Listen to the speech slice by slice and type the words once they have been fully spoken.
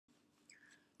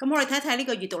咁我哋睇睇呢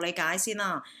個閱讀理解先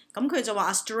啦。咁佢就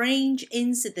話 A strange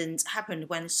incident happened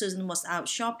when Susan was out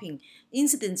shopping.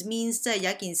 Incident means 即係有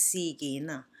一件事件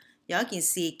啊，有一件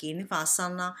事件發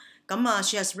生啦。咁啊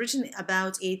 ，she has written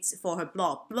about it for her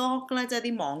blog. Blog 咧即係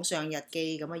啲網上日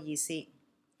記咁嘅意思。咁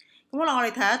好啦，我哋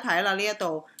睇一睇啦呢一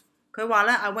度。佢話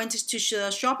咧 I went to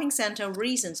the shopping centre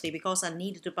recently because I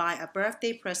needed to buy a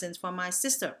birthday present for my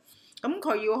sister. 咁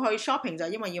佢要去 shopping 就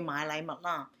因為要買禮物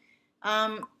啦。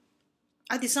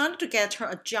I decided to get her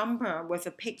a jumper with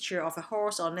a picture of a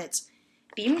horse on it.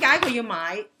 點解佢要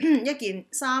買一件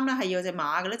衫咧係要隻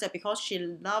馬嘅咧？就係 because she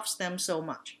loves them so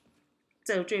much，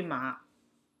 即係好中意馬。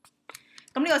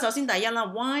咁呢個首先第一啦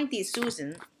 ，Why did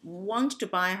Susan want to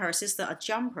buy her sister a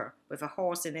jumper with a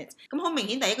horse in it？ 咁好明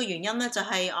顯第一個原因咧就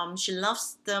係she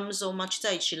loves them so much， 即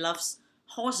係 she loves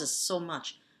horses so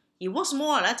much。而 what's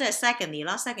more 咧即係 secondly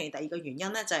啦 ，secondly 第二個原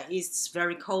因咧就係 it's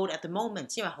very cold at the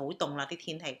moment， 因為好凍啦啲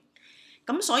天氣。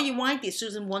咁所以 Why did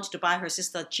Susan want to buy her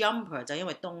sister a jumper 就因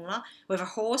為凍啦 ，with a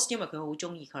horse 因為佢好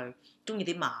中意佢，中意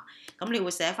啲馬。咁你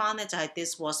會寫翻咧就係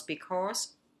This was because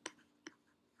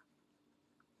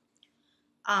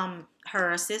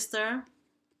her sister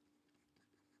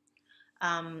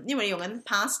因為你用緊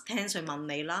past tense 去問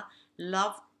你啦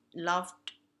 ，loved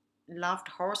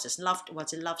horses，loved 或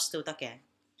者 loves 都得嘅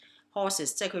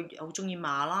horses， 即係佢好中意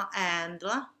馬啦 ，and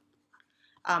啦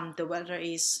，the weather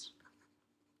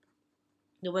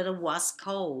was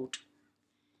cold。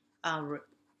佢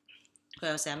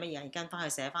又寫乜嘢？跟翻去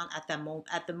寫翻 at the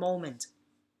moment。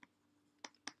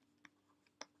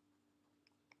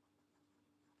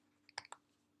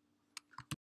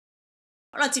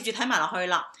好啦，接住睇埋落去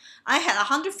啦。I had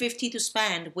 $150 to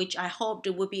spend, which I hoped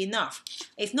would be enough.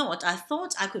 If not, I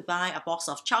thought I could buy a box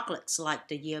of chocolates like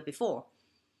the year before.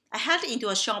 I headed into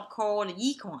a shop called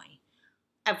Equine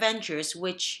Adventures,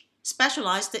 which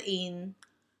specialized in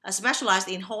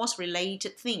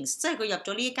horse-related things. 即係佢入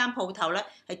咗呢一間鋪頭咧，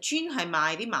係專係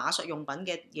賣啲馬術用品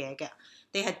嘅嘢嘅。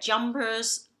They had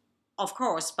jumpers, of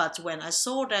course, but when I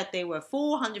saw that they were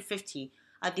 $450,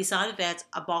 I decided that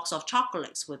a box of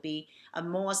chocolates would be a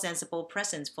more sensible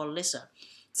present for Lisa。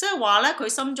即係話咧，佢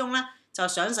心中咧就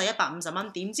想使150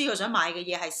蚊，點知佢想買嘅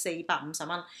嘢係450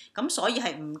蚊，咁所以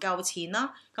係唔夠錢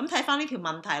啦。咁睇翻呢條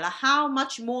問題啦 ，How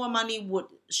much more money would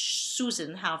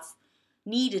Susan have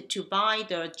needed to buy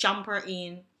the jumper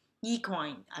in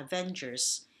Equine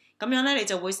Adventures？ 咁樣咧，你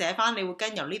就會寫翻，你會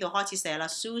跟由呢度開始寫啦。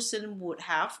Susan would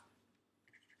have，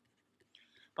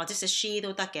 或者寫 she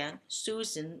都得嘅。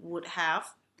Susan would have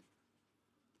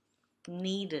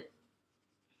needed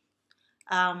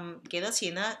幾多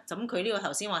錢咧？咁佢呢個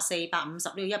頭先話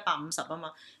450，呢個150啊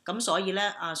嘛，咁所以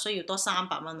咧需要多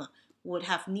300蚊啊。Would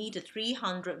have needed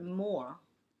 300 more，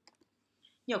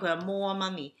 因為佢有 more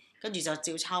money， 跟住就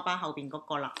照抄翻後邊嗰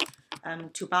個啦。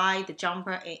To buy the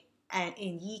jumper in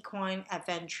Equine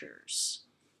Adventures，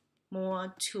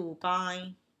 more to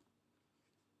buy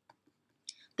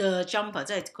the jumper，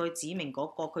 即係佢指明嗰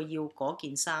個佢要嗰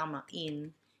件衫啊。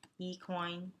In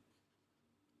Equine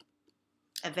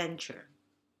Adventures，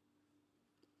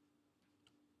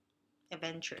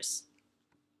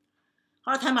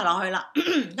 好啦，睇埋落去啦，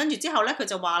跟住之後咧，佢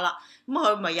就話啦，咁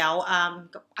佢咪有I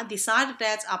decided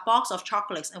that a box of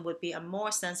chocolates and would be a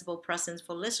more sensible present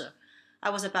for Lisa. I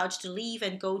was about to leave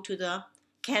and go to the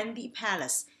Candy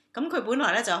Palace。咁佢本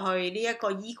來咧就去呢一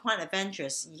個 Equine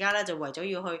Adventures， 而家咧就為咗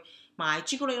要去買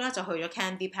朱古力咧，就去咗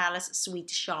Candy Palace Sweet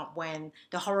Shop when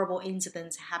the horrible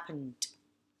incident happened。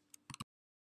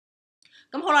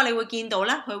咁好啦，你會見到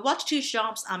咧，佢 What two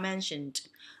shops are mentioned？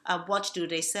 What do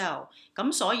they sell？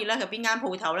 咁所以咧，佢邊間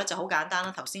鋪頭咧就好簡單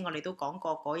啦。頭先我哋都講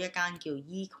過嗰一間叫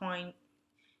Equine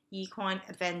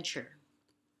Adventures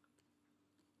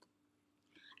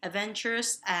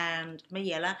and 乜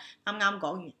嘢咧？啱啱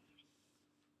講完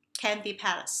Candy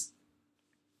Palace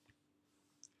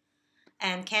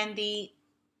and Candy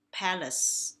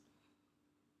Palace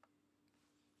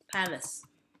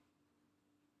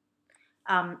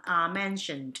are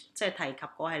mentioned， 即係提及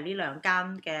過係呢兩間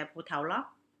嘅鋪頭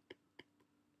啦。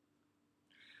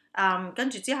跟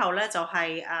住之後咧就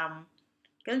係they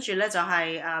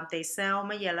sell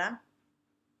乜嘢咧？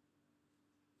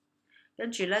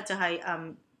跟住咧就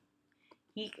係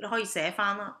你可以寫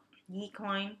翻啦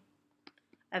 ，Equine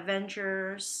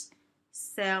Adventures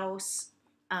sells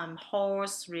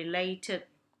horse-related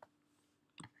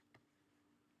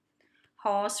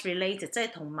即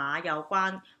係同馬有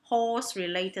關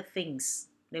horse-related things，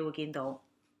 你會見到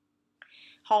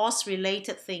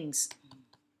horse-related things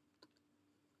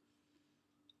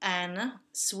and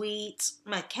sweet 唔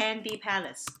係 Candy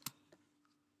Palace。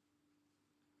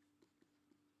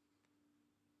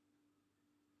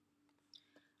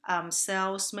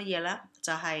sells 乜嘢咧？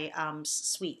就係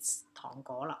sweets 糖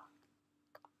果啦。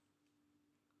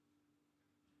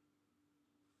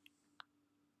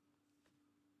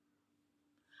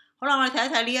好啦，我哋睇一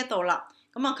睇呢一度啦。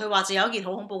咁啊，佢話就有一件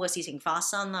好恐怖嘅事情發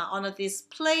生啦。On a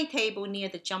display table near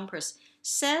the jumpers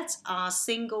sat a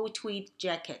single tweed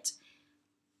jacket。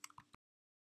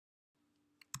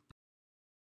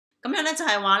咁樣咧就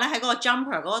係話咧喺嗰個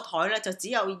jumper 嗰個台咧就只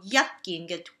有一件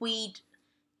嘅 tweed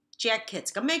jacket。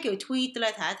咁咩叫 tweed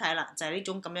咧？睇一睇啦，就係呢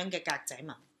種咁樣嘅格仔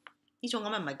紋。呢種咁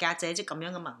嘅唔係格仔，即係咁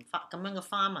樣嘅紋花、咁樣嘅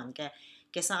花紋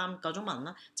嘅衫嗰種紋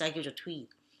啦，就係叫做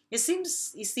tweed。It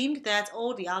seemed that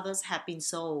all the others had been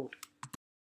sold。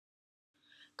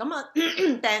咁啊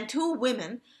，then two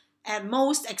women at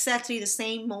most exactly the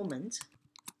same moment。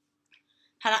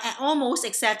係啦 ，at almost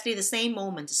exactly the same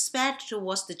moment sped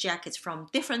towards the jackets from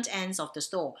different ends of the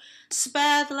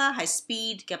store。sped 啦係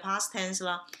speed 嘅 past tense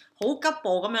啦，好急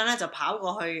步咁樣咧就跑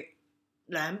過去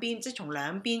兩邊，即係從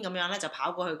兩邊咁樣咧就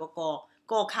跑過去嗰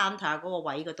個 counter 嗰個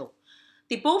位嗰度。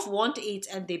They both wanted it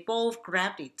and they both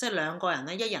grabbed it， 即係兩個人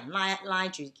咧一人拉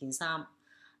住件衫。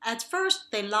At first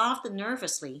they laughed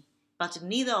nervously。But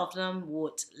neither of them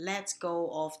would let go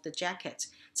of the jacket。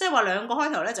即係話兩個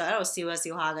開頭咧就喺度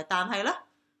笑下嘅，但係咧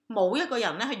冇一個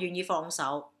人咧係願意放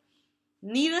手。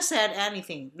Neither said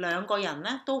anything。兩個人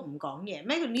咧都唔講嘢。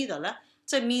咩叫 neither 咧？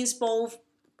即係 means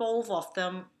both of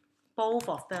them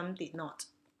did not。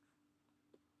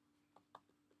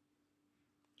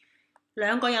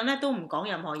兩個人咧都唔講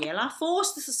任何嘢啦。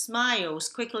Forced smiles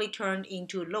quickly turned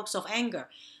into looks of anger。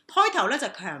開頭咧就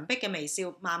強迫嘅微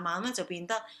笑，慢慢咧就變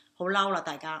得好嬲啦，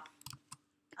大家。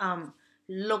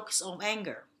Looks of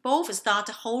anger. Both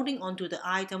started holding onto the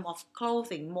item of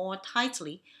clothing more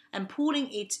tightly and pulling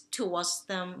it towards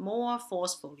them more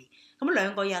forcefully。咁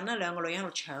兩個人咧，兩個女人喺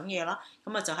度搶嘢啦，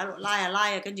咁啊就喺度拉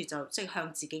啊，跟住就即係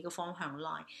向自己嘅方向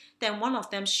拉。Then one of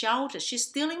them shouted, "She's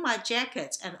stealing my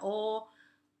jacket!" and all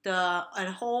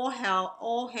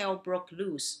hell broke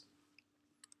loose。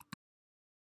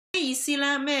咩意思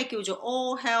咧？咩叫做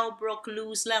all hell broke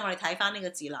loose 咧？我哋睇翻呢個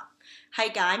字啦，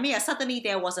係解咩啊 ？Suddenly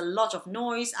there was a lot of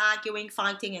noise, arguing,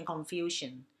 fighting, and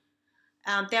confusion.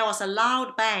 There was a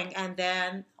loud bang, and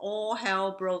then all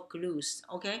hell broke loose.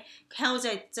 OK，hell 即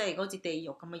係好似地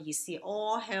獄咁嘅意思。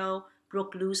all hell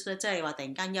broke loose 咧，即係話突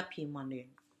然間一片混亂。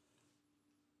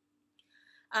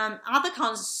Other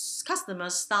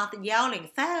customers started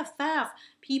yelling, "Theft! Theft!"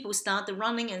 People started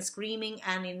running and screaming,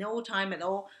 and in no time at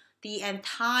all.The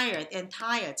entire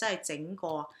即係整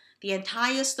個 the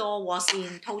entire store was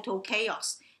in total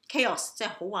chaos 即係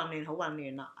好混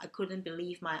亂啦。I couldn't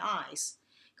believe my eyes。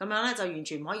咁樣咧就完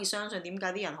全唔可以相信點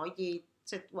解啲人可以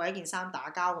即係為一件衫打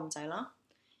交咁滯啦。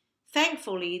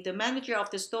Thankfully, the manager of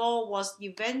the store was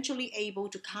eventually able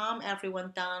to calm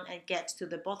everyone down and get to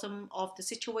the bottom of the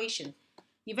situation.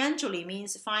 Eventually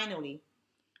means finally，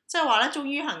 即係話咧，終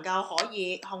於能夠可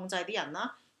以控制啲人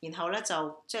啦。然後咧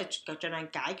就即係盡量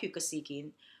解決個事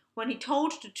件。When he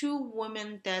told the two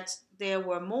women that there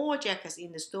were more jackets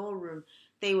in the storeroom,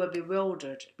 they were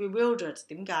bewildered. Bewildered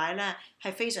點解咧？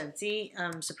係非常之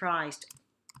surprised，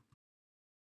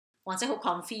 或者好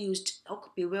confused，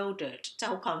 好 bewildered， 即係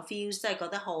好 confused， 即係覺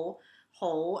得好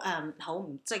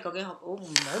唔即係究竟好唔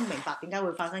明白點解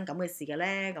會發生咁嘅事嘅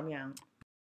咧咁樣。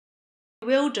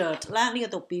Bewildered 啦，呢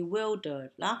個讀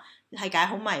bewildered 啦，係解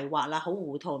好迷惑啦，好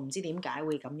糊塗，唔知點解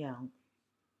會咁樣。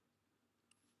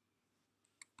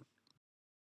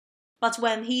But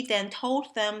when he then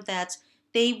told them that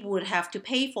they would have to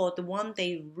pay for the one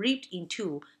they ripped in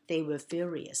two, they were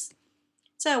furious。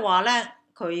即係話咧，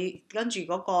佢跟住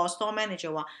嗰個 store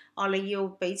manager 話：你要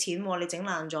俾錢喎，你整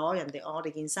爛咗我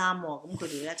哋件衫喎，咁佢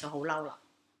哋咧就好嬲啦。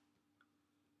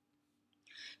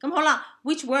咁好啦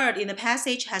 ，which word in the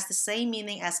passage has the same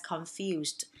meaning as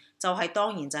confused？ 就係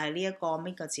當然就係呢一個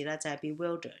咩個字咧，就係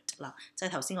bewildered 啦。即係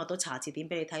頭先我都查字典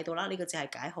俾你睇到啦，呢個字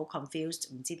係解好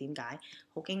confused， 唔知點解，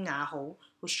好驚訝，好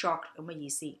shock 咁嘅意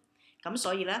思。咁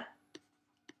所以咧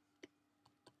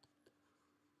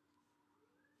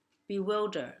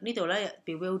bewilder 呢度咧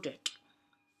bewildered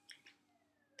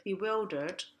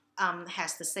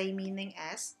has the same meaning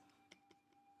as。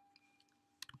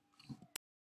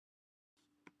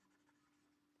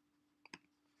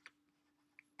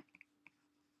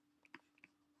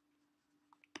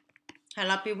係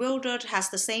啦 ，bewildered has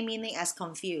the same meaning as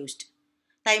confused。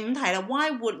第五題啦 ，Why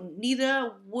would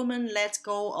neither woman let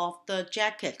go of the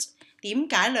jacket？ 點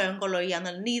解兩個女人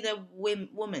啊 ？Neither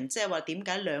woman 即係話點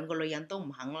解兩個女人都唔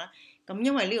肯咧？咁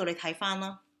因為呢度你睇翻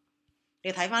啦，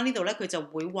你睇翻呢度咧，佢就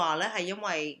會話咧係因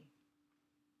為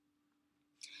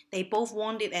they both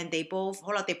want it and they both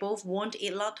好啦 ，they both want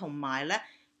it 啦，同埋咧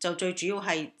就最主要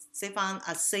係識翻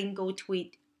a single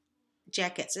tweed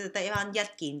jacket， 即係得翻一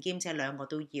件兼且兩個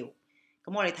都要。咁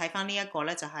我哋睇翻呢一個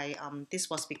咧就係this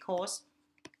was because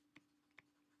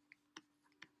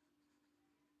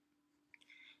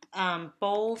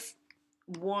both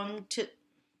wanted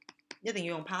一定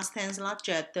要用 past tense 啦，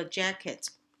着 the jacket，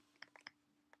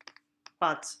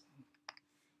 but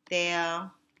there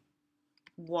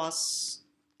was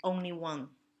only one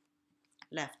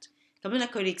left。咁咧，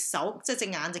佢哋手即係隻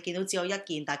眼就見到只有一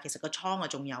件，但係其實個倉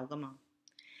仲有噶嘛。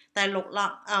第6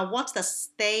啦，what does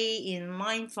day in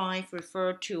line 5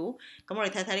 refer to？ 咁我哋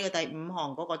睇睇呢個第5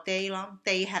行嗰個 day 啦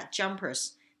 ，day had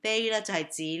jumpers。day 咧就係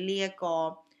指呢一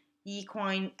個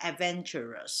Equine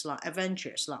adventurers 啦。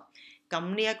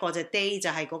咁呢一個就 day 就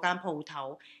係嗰間鋪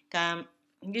頭。咁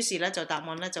於是咧就答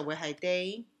案咧就會係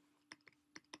day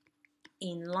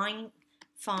in line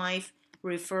 5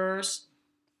 refers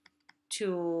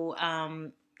to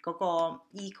嗰個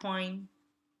Equine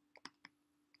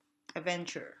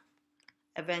adventures。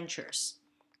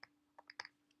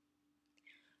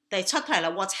第7題啦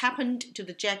 ，What happened to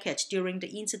the jacket during the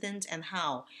incident and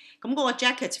how？ 咁嗰個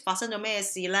jacket 發生咗咩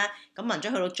事咧？咁文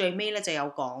章去到最尾咧就有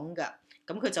講㗎。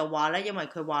咁佢就話咧，因為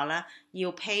佢話咧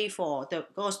要 pay for 嗰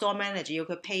個 store manager 要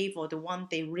佢 pay for the one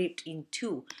they ripped in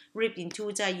two。rip in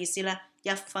two 即係意思咧一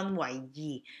分為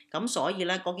二。咁所以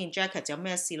咧嗰件 jacket 就有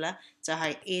咩事咧？就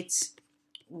係 it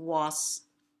was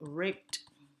ripped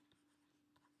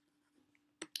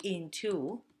in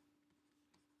two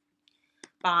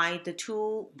by the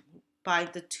two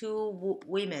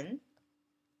women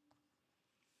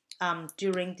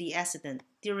during the incident。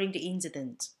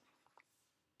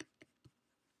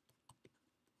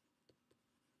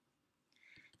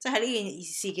即係喺呢件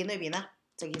事件裏邊咧，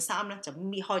就件衫咧就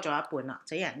搣開咗一半啦，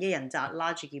就一人就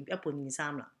拉住一半件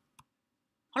衫啦。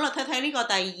好啦，睇睇呢個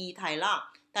第2題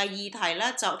啦。第2題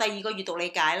咧就第2個閱讀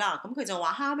理解啦。咁佢就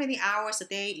話 How many hours a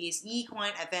day is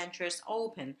Equine Adventures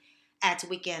open at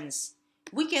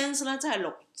weekends？weekends 咧即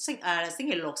係星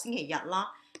期六、星期日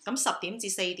啦。咁10點至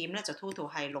4點咧就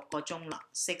total 係6個鐘啦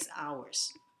，6 hours。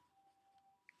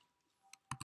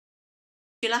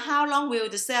住啦 ，How long will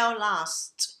the sale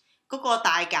last？嗰個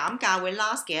大減價會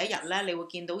last 幾多日咧？你會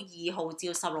見到2號至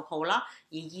16號啦，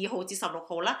而2號至16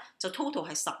號咧就 total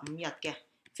係15日嘅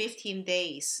，15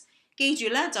 days。記住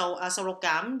咧就16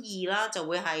減2啦，就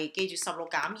會係記住16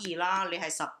減2啦，你係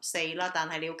14啦，但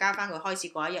係你要加翻佢開始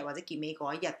嗰一日或者結尾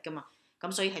嗰一日噶嘛，咁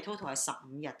所以係 total 係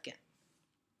15日嘅。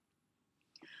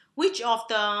Which of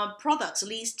the products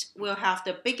list will have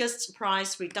the biggest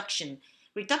price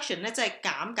reduction？reduction 咧即係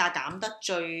減價減得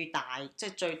最大，即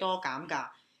係最多減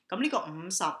價。咁呢個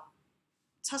50、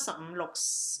75、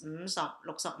50、65、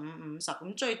50，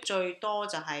咁最多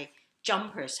就係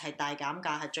jumpers 係大減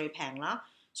價係最平啦，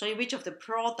所以 which of the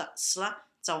products 咧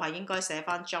就係應該寫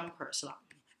翻 jumpers 啦。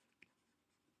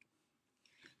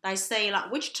第4啦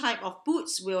 ，which type of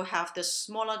boots will have the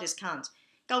smaller discount？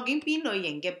 究竟邊類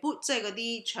型嘅 boot 即係嗰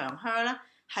啲長靴咧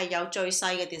係有最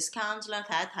細嘅 discount 咧？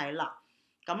睇一睇啦。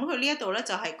咁佢呢一度咧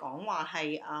就係講話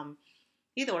係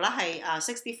呢度咧係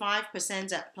65%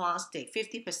 就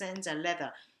plastic，50% 就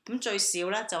leather， 咁最少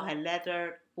咧就係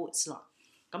leather boots 啦。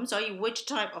咁所以 which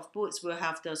type of boots will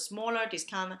have the smaller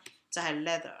discount 咧？就係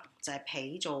leather， 就係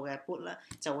皮做嘅 boot 咧，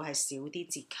就會係少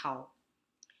啲折扣。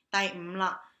第5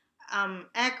啦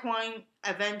，Equine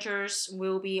adventures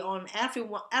will be on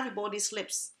everybody's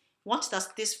lips。What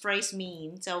does this phrase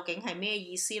mean？ 究竟係咩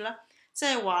意思咧？即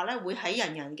係話咧會喺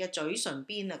人人嘅嘴唇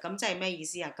邊啊，咁即係咩意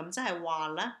思啊？咁即係話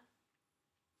咧。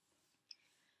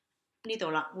呢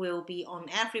度啦 ，will be on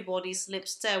everybody's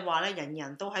lips， 即係話咧，人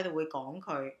人都喺度會講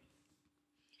佢。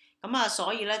咁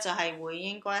所以咧就係會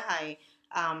應該係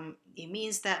it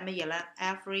means that 乜嘢咧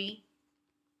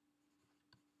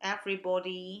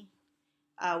 ？Everybody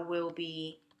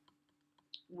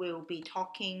will be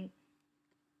talking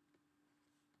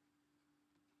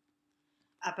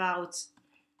about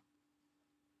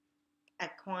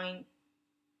equine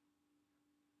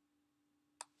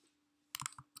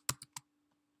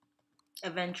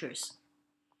adventures，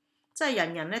 即係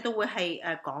人人咧都會係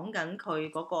講緊佢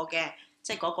嗰個嘅，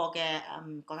即係嗰個嘅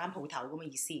嗰間鋪頭咁嘅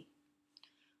意思。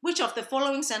Which of the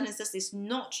following sentences is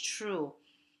not true？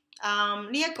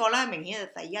 呢一個咧明顯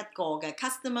係第一個嘅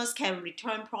 ，customers can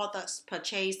return products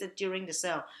purchased during the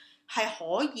sale 係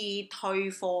可以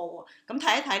退貨喎。咁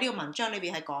睇一睇呢個文章裏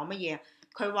邊係講乜嘢？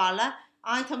佢話咧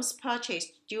items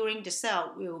purchased during the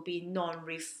sale will be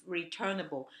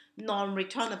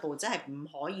non-returnable。non-returnable 即係唔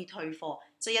可以退貨，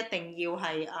即係一定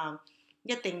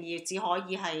要只可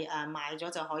以係賣咗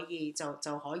就可以就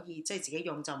可以即係自己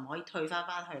用，就唔可以退翻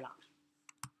去啦。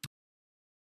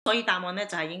所以答案咧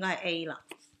就係應該係 A 啦。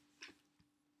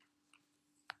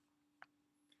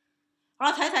好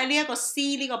啦，睇睇呢一個 C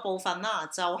呢個部分啦，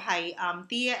就係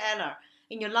Dear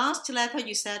Ella，in your last letter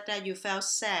you said that you felt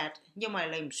sad， 因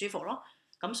為你唔舒服咯，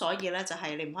咁所以咧就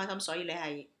係你唔開心，所以你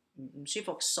係唔舒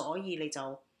服，所以你就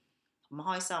唔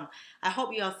開心。I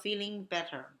hope you are feeling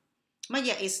better。乜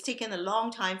嘢 It's taken a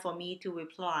long time for me to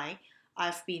reply.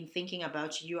 I've been thinking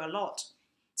about you a lot。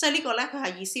即係呢個咧，佢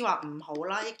係意思話唔好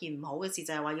啦，一件唔好嘅事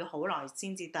就係話要好耐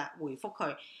先至回覆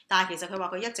佢，但係其實佢話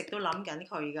佢一直都諗緊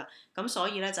佢㗎，咁所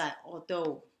以咧就係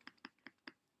although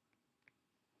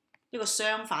一個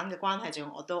相反嘅關係就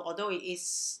用although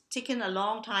it's taken a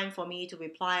long time for me to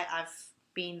reply, I've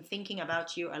been thinking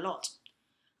about you a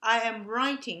lot。I am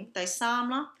writing 第三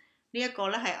啦，呢一個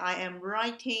咧係 I am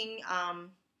writing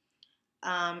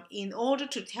in order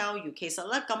to tell you。其實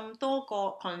咧咁多個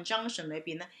conjunction 裏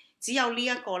邊咧。只有呢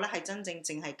一個咧係真正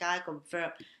淨係加一個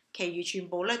verb， 其餘全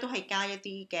部咧都係加一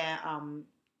啲嘅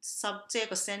即係一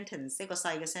個 sentence， 一個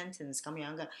細嘅 sentence 咁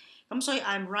樣嘅。咁所以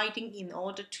I'm writing in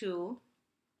order to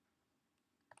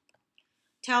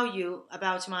tell you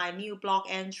about my new blog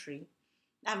entry.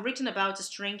 I've written about a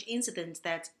strange incident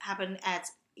that happened at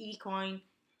Equine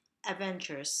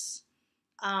Adventures.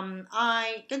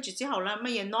 I 跟住之後咧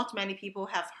乜嘢 not many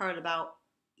people have heard about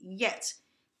yet。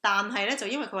但係咧就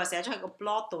因為佢話寫咗喺個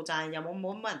blog 度，就係又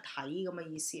冇乜人睇咁嘅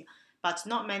意思。But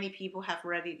not many people have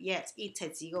read it yet. It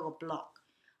係指嗰個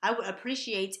blog。I would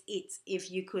appreciate it if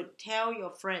you could tell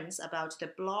your friends about the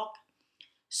blog。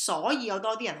所以有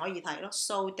多啲人可以睇咯。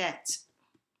So that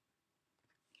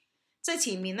即係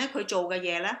前面咧佢做嘅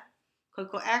嘢咧，佢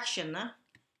個 action 咧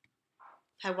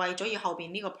係為咗要後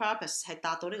邊呢個 purpose 係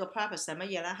達到呢個 purpose 係乜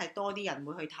嘢咧？係多啲人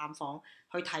會去探訪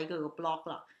去睇佢個 blog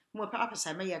啦。咁個 purpose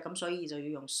係乜嘢？咁所以就要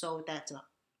用 so that 啦，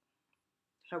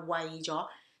係為咗，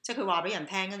即係佢話俾人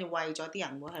聽，跟住為咗啲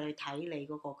人會去睇你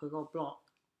嗰佢嗰個 blog。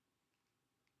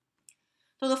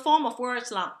到到 form of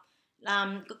words 啦，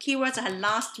個 keyword 就係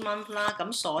last month 啦，咁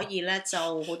所以咧就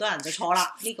好多人就錯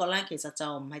啦。呢個咧其實就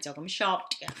唔係就咁 shop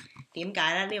嘅。點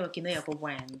解咧？呢個見到有個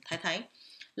when， 睇睇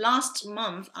last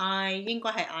month I 應該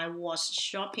係 I was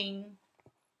shopping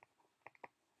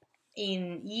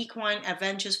in Equine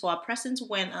Adventures for a present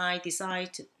when I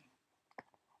decided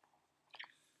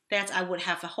that I would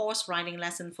have a horse riding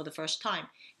lesson for the first time。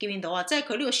見唔見到啊？即係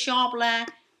佢呢個 shop 咧，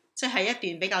即係一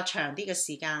段比較長啲嘅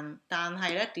時間，但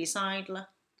係咧 decide 咧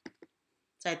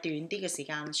就係短啲嘅時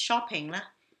間。shopping 咧，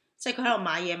即係佢喺度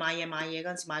買嘢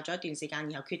嗰陣時買咗一段時間，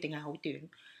然後決定係好短。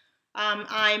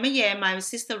I 乜嘢 ？My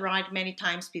sister ride many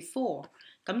times before。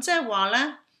咁即係話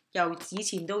咧。由以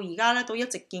前到而家咧，都一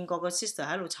直見過個 sister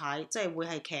喺度踩，即係會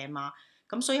係騎馬。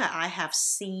咁所以係 I have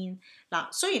seen 嗱。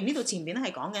雖然呢度前邊咧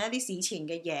係講緊一啲事前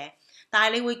嘅嘢，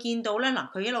但係你會見到咧嗱，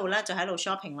佢一路咧就喺度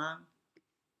shopping 啦。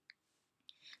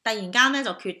突然間咧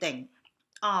就決定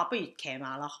不如騎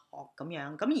馬啦，咁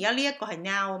樣。咁而家呢一個係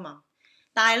now 啊嘛，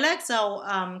但係咧就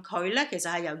佢咧其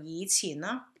實係由以前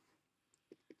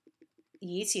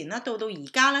啦到而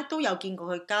家咧都有見過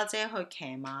佢家姐去騎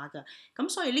馬嘅，咁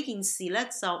所以呢件事咧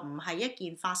就唔係一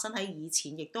件發生喺以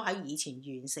前，亦都喺以前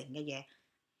完成嘅嘢。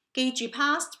記住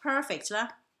past perfect 咧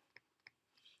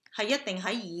係一定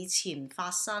喺以前發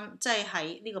生，即係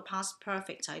喺呢個 past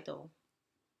perfect 喺度。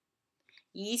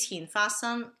以前發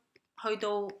生去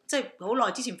到即係好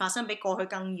耐之前發生，比過去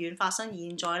更遠發生。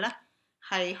現在咧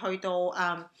係去到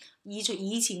以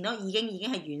前都已經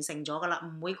係完成咗㗎啦，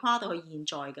唔會跨到去現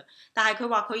在嘅。但係佢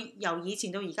話佢由以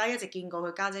前到而家一直見過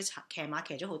佢家姐騎馬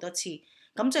騎咗好多次，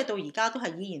咁即係到而家都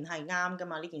係依然係啱㗎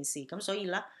嘛呢件事。咁所以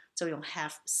咧就用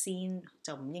have seen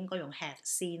就唔應該用 had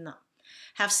seen 啦。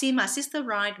Have seen my sister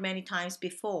ride many times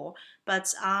before,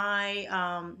 but I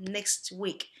next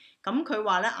week。咁佢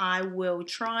話咧 I will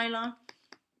try 啦，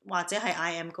或者係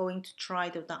I am going to try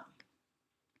都得。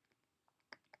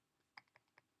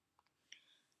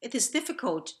It is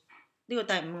difficult 呢個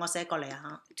第5我寫過嚟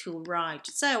啊 to ride，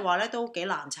 即係話咧都幾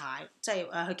難踩，即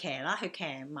係去騎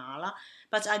馬啦。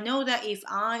But I know that if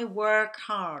I work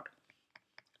hard,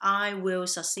 I will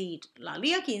succeed。嗱呢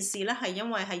一件事咧係因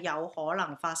為係有可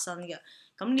能發生嘅。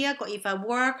咁呢一個 if I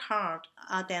work hard,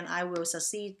 then I will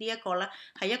succeed 呢一個咧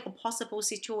係一個 possible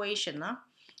situation 啦。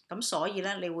咁所以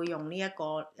咧你會用呢一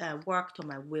個work 同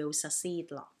埋 will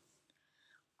succeed 啦。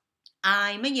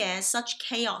I 乜嘢 such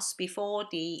chaos before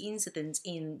the incident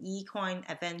in Equine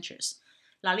Adventures。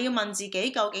嗱你要問自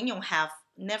己究竟用 have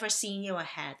never seen 因為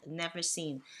had never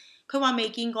seen。佢話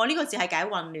未見過呢個字係解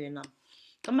混亂啦。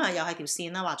咁又係條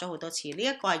線啦，畫咗好多次。呢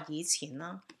一個係以前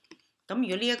啦。咁如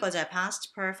果呢一個就係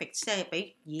past perfect， 即係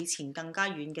比以前更加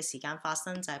遠嘅時間發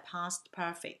生就係 past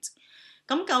perfect。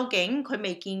咁究竟佢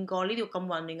未見過呢條咁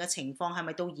混亂嘅情況係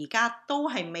咪到而家都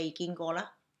係未見過呢？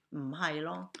唔係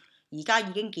咯。而家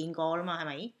已經見過啦嘛，係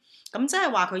咪？咁即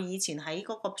係話佢以前喺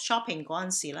嗰個 shopping 嗰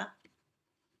陣時咧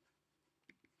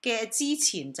嘅之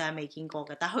前就係未見過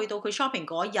嘅，但去到佢 shopping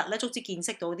嗰一日咧，足之見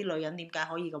識到啲女人點解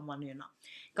可以咁混亂啦。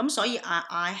咁所以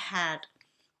I had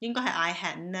應該係 I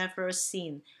had never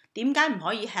seen。點解唔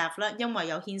可以 have 咧？因為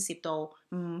有牽涉到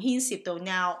唔牽涉到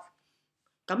now。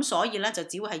咁所以咧就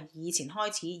只會係以前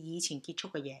開始、以前結束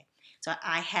嘅嘢。就係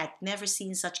I had never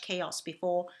seen such chaos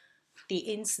before the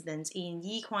incident in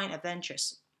Equine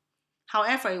adventures.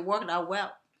 However, it worked out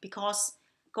well because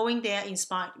going there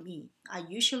inspired me. I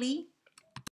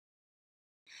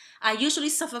usually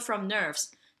suffer from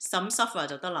nerves. Some suffer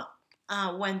就得啦。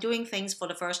When doing things for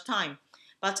the first time.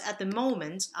 But at the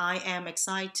moment, I am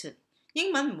excited.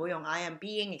 英文唔會用 I am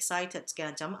being excited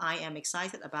嘅，就咁 I am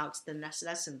excited about the next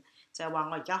lesson。就係話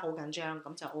我而家好緊張，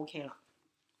咁就 OK 啦。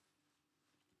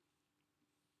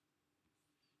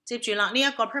接住啦，呢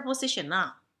一個 preposition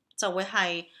啦，就會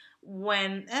係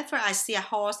Whenever I see a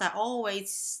horse, I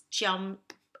always jump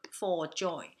for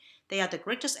joy. They are the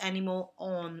greatest animal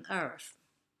on earth.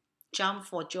 Jump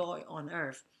for joy on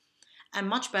earth. And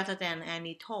much better than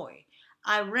any toy.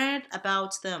 I read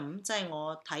about them， 即係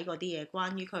我睇過啲嘢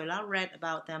關於佢啦 ，read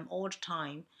about them all the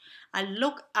time。I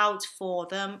look out for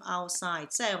them outside，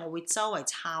 即係我會周圍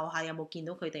抄下有冇見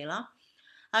到佢哋啦。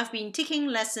I've been taking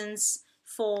lessons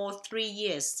for 3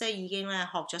 years， 即係已經咧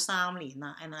學咗3年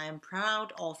啦。And I am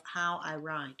proud of how I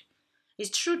ride.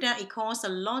 It's true that it costs a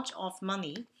lot of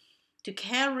money to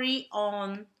carry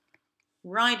on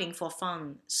riding for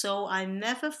fun, so I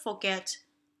never forget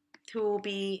to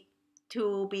be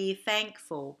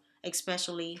thankful,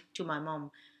 especially to my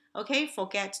mom. OK,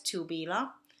 forget to be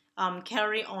啦。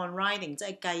carry on riding 即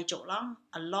係繼續啦。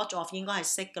A lot of 應該係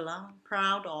識㗎啦。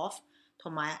Proud of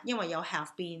同埋因為有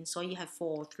have been， 所以係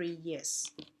for 3 years。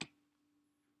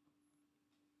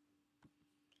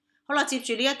好啦，接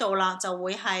住呢一度啦，就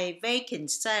會係 vacant，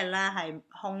 即係咧係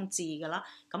空置㗎啦。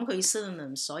咁佢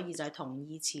synonym， 所以就係同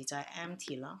義詞就係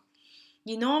empty 啦。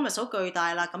enormous 好巨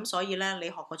大啦，咁所以咧你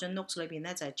學嗰張 notes 裏邊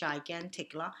咧就係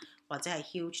gigantic 啦，或者係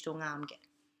huge 都啱嘅。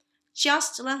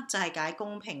just 咧就係解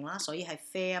公平啦，所以係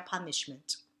fair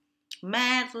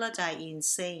punishment。mad 咧就係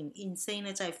insane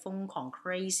咧即係瘋狂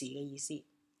crazy 嘅意思。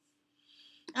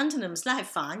antonyms 咧係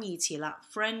反義詞啦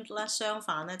 ，friend 咧相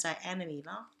反咧就係 enemy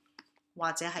啦，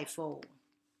或者係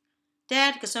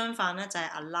foe。dead 嘅相反咧就係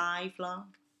alive 啦。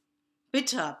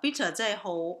bitter 即係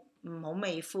好唔好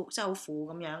味苦，即係好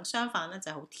苦咁樣。相反咧就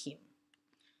係好甜。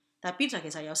但係 bitter 其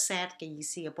實有 sad 嘅意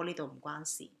思嘅，不過呢度唔關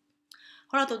事。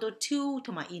好啦，到 too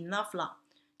同埋 enough 啦。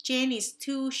Jane is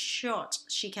too short,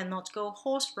 she cannot go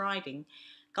horse riding。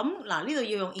咁嗱呢度要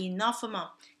用 enough 啊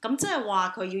嘛，咁即係話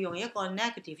佢要用一個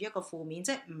negative 一個負面，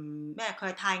即係唔咩？佢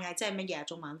係太矮，即係乜嘢？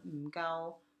中文唔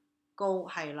夠高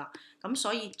係啦。咁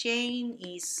所以 Jane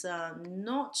is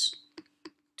not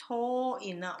tall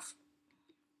enough。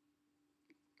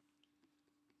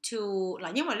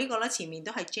嗱，因為呢個咧前面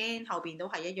都係 Jane， 後邊都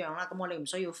係一樣啦。咁我哋唔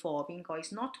需要 for 邊個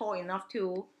 ？It's not tall enough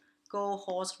to go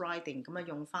horse riding。咁啊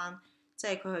用翻，即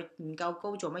係佢唔夠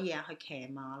高做乜嘢啊？去騎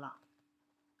馬啦。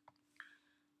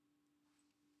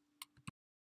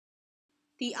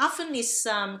The oven is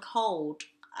cold.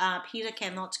 Peter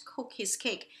cannot cook his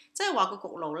cake。即係話個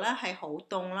焗爐咧係好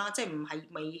凍啦，即係唔係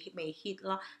未 heat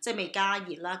啦，即係未加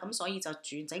熱啦，咁所以就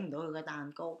整唔到佢嘅蛋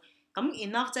糕。咁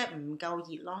enough 即係唔夠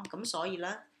熱咯，咁所以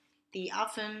咧。The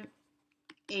oven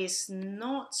is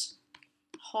not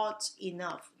hot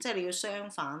enough， 即係你要相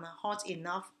反啦 ，hot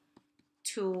enough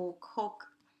to cook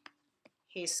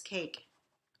his cake。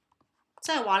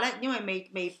即係話咧，因為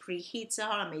未 preheat 即係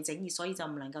可能未整熱，所以就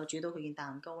唔能夠煮到佢件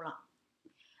蛋糕啦。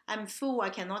I'm full, I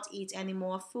cannot eat any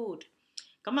more food。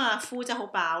咁啊 full 即係好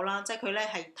飽啦，即係佢咧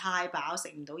係太飽食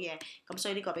唔到嘢，咁所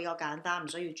以呢個比較簡單，唔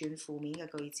需要轉負面嘅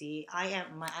句子。I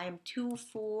am too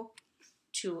full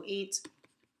to eat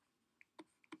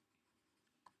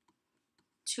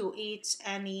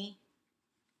any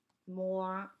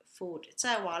more food， 即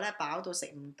係話咧飽到食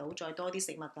唔到，再多啲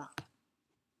食物啦。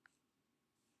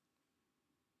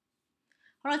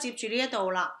好啦，接住呢一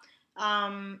度啦，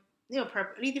呢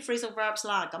啲 phrasal verbs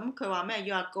啦，咁佢話咩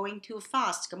 ？You are going too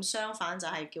fast， 咁相反就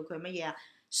係叫佢乜嘢啊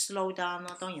 ？slow down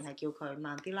啦，當然係叫佢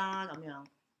慢啲啦，咁樣。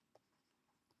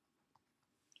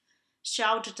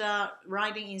Shout the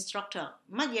riding instructor，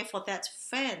 乜嘢 for that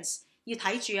fence？要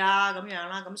睇住啊咁樣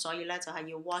啦，咁所以咧就係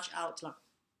要 watch out 啦。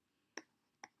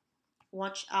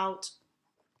Watch out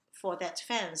for that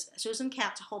fence. Susan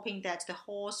kept hoping that the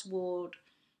horse would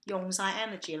用晒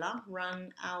energy 啦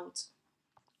 ，run out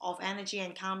of energy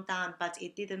and calm down, but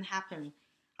it didn't happen.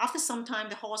 After some time,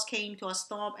 the horse came to a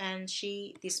stop and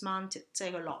she dismounted， 即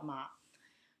係佢落馬。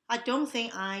I don't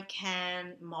think I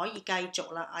can 唔可以繼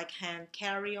續啦。I can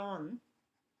carry on.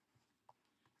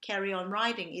 Carry on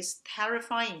riding is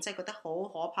terrifying， 即係覺得好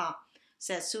可怕。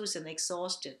Said Susan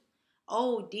exhausted.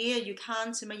 Oh dear, you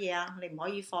can't 乜嘢啊？你唔可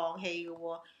以放棄嘅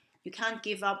喎。You can't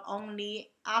give up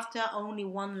after only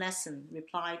one lesson,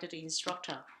 replied the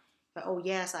instructor. But oh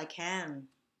yes, I can.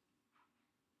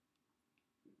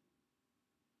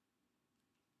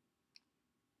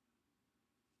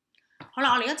 好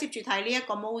啦，我哋而家接住睇呢一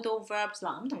個 modal verbs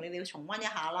啦，咁同你哋要重溫一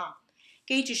下啦。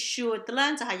記住 should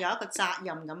咧就係有一個責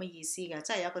任咁嘅意思嘅，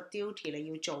即係有一個 duty 你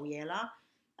要做嘢啦。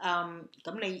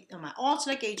咁你同埋 ought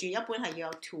咧，記住一般係要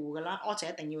有 to 嘅啦 ，ought 就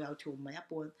一定要有 to， 唔係一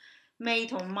般。may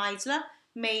同 might 咧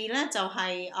 ，may 咧就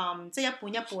係、即係一半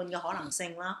一半嘅可能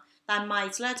性啦，但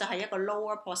might 咧就係、一個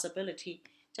lower possibility，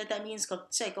 即係 that means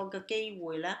即係個機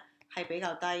會咧係比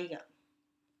較低嘅。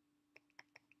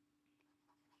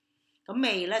咁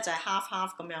未咧就係 half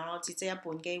咁樣咯，即係一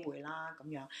半機會啦咁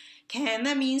樣。Can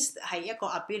咧 means 係一個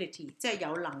ability， 即係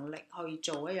有能力去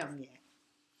做一樣嘢。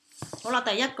好啦，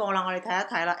第一個啦，我哋睇一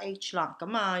睇啦 H 啦。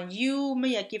咁you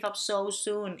乜嘢 give up so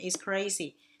soon is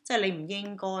crazy， 即係你唔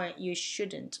應該 ，you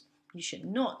shouldn't，you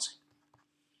should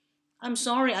not。I'm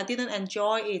sorry, I didn't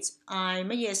enjoy it. I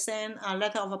乜嘢 send a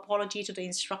letter of apology to the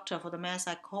instructor for the mess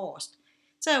I caused。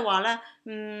即係話咧，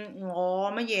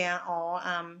我乜嘢啊，我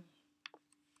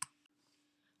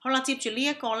好啦，接住呢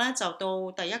一個咧，就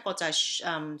到第一個就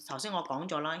係頭先我講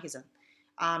咗啦，其實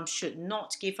should not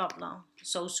give up 啦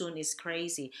 ，so soon is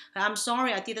crazy。I'm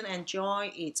sorry I didn't enjoy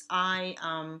it。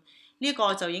呢一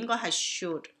個就應該係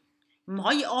should， 唔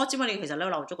可以 ought， 因為你其實你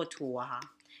漏咗個 to 啊嚇。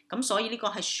咁所以呢個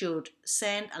係 should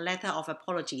send a letter of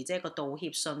apology， 即係一個道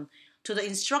歉信 to the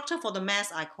instructor for the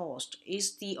mess I caused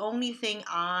is the only thing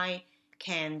I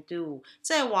can do。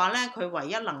即係話咧，佢唯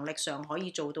一能力上可以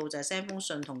做到就係 send 封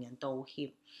信同人道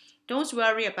歉。Don't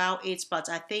worry about it, but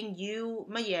I think you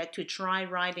乜嘢 to try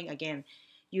riding again。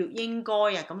要應該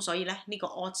啊，咁所以咧呢個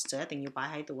ought 就一定要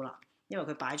擺喺度啦，因為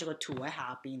佢擺咗個 to 喺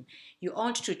下邊。You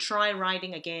ought to try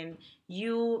riding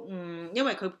again。You 因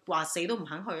為佢話死都唔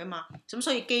肯去啊嘛，咁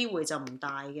所以機會就唔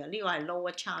大嘅，呢個係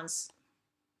lower chance。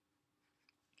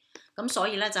咁所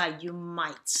以咧就係 you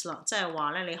might 啦，即係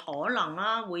話咧你可能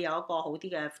啦會有一個好啲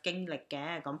嘅經歷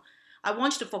嘅咁。I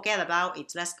want you to forget about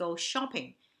it. Let's go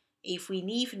shopping. If we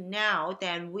leave now,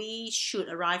 then we should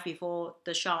arrive before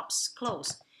the shops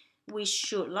close. We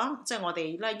should 啦，即係我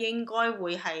哋咧應該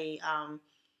會係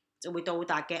就會到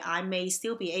達嘅。I may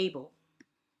still be able，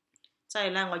 即係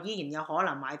咧我依然有可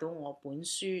能買到我本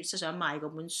書，即係想買嗰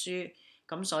本書。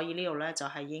咁所以呢度咧就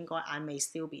係應該 I may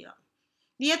still be 啦。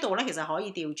呢一度咧其實可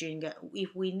以調轉嘅。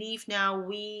If we leave now,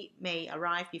 we may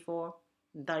arrive before，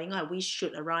 唔得，應該係 we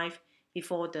should arrive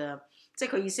before the， 即係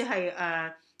佢意思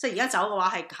係即係而家走嘅話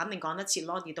係肯定趕得切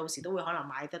咯，而到時都會可能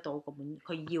買得到嗰本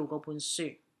佢要嗰本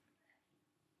書。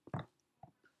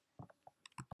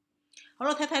好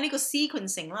啦，睇睇呢個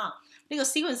sequencing 啦。呢個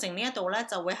sequencing 呢一度咧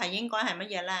就會係應該係乜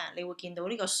嘢咧？你會見到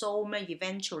呢個 so 咩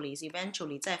eventually 即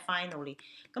係 finally。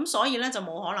咁所以咧就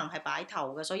冇可能係擺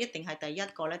頭嘅，所以一定係第一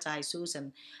個咧就係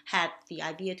Susan had the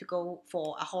idea to go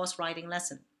for a horse riding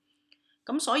lesson。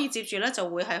咁所以接住咧就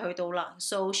會係去到啦。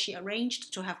So she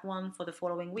arranged to have one for the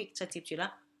following week， 即係接住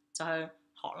咧就去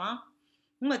學啦。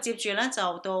咁接住咧就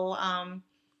到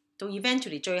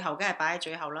eventually 最後梗係擺喺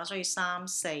最後啦，所以3、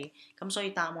4，咁所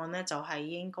以答案咧就係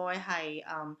應該係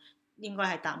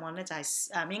答案咧就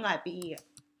係應該係 B 嘅，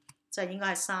即係應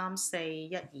該係3、4、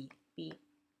1、2 B。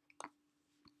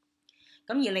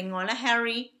咁而另外咧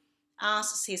Harry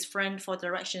asks his friend for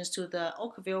directions to the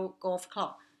Oakville Golf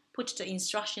Club。Put the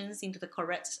instructions into the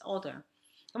correct order。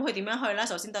咁佢點樣去咧？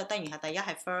首先當然係第一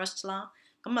係 first 啦。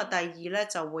咁第二咧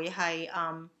就會係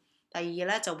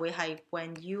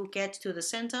when you get to the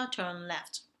centre turn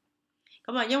left。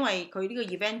咁因為佢呢個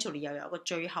eventually 又有個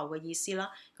最後嘅意思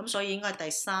啦，咁所以應該係第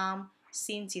3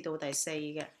先至到第4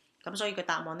嘅。咁所以個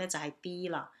答案咧就係 D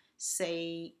啦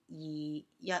，4、2、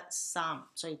1、3，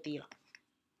所以 D 啦。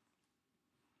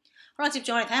好啦，接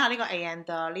住我哋睇下呢個 and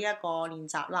呢一個練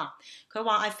習啦。佢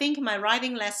話 I think my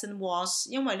riding lesson was，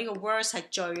 因為呢個 worst 係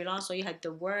最啦，所以係 the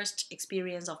worst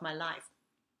experience of my life。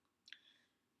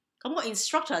咁個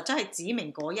instructor 真係指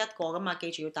明嗰一個噶嘛，記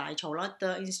住要大嘈啦。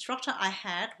The instructor I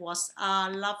had was a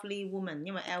lovely woman，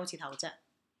 因為 L 字頭啫。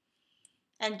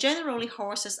And generally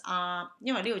horses are，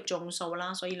 因為呢度眾數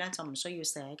啦，所以咧就唔需要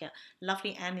寫嘅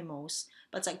lovely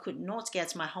animals。But I could not get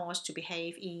my horse to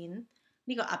behave in。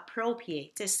呢個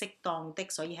appropriate 即係適當的，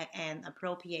所以係 an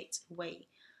appropriate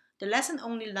way。The lesson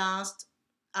only last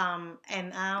an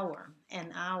hour，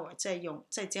 即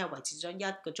係只係維持咗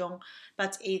1個鐘。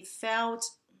But it felt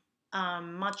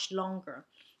much longer。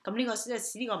咁呢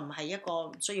個唔係一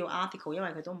個需要 article， 因為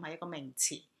佢都唔係一個名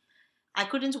詞。I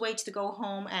couldn't wait to go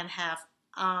home and have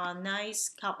a nice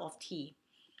cup of tea.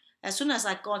 As soon as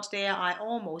I got there, I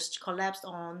almost collapsed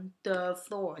on the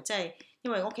floor. 即係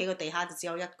因為屋企個地下就只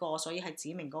有一個，所以係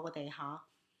指明嗰個地下。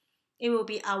It will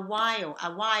be a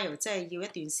while 即係要一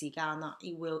段時間啦。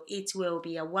It will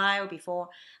be a while before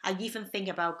I even think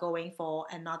about going for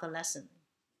another lesson.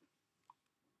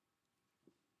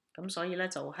 咁所以咧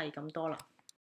就係咁多啦。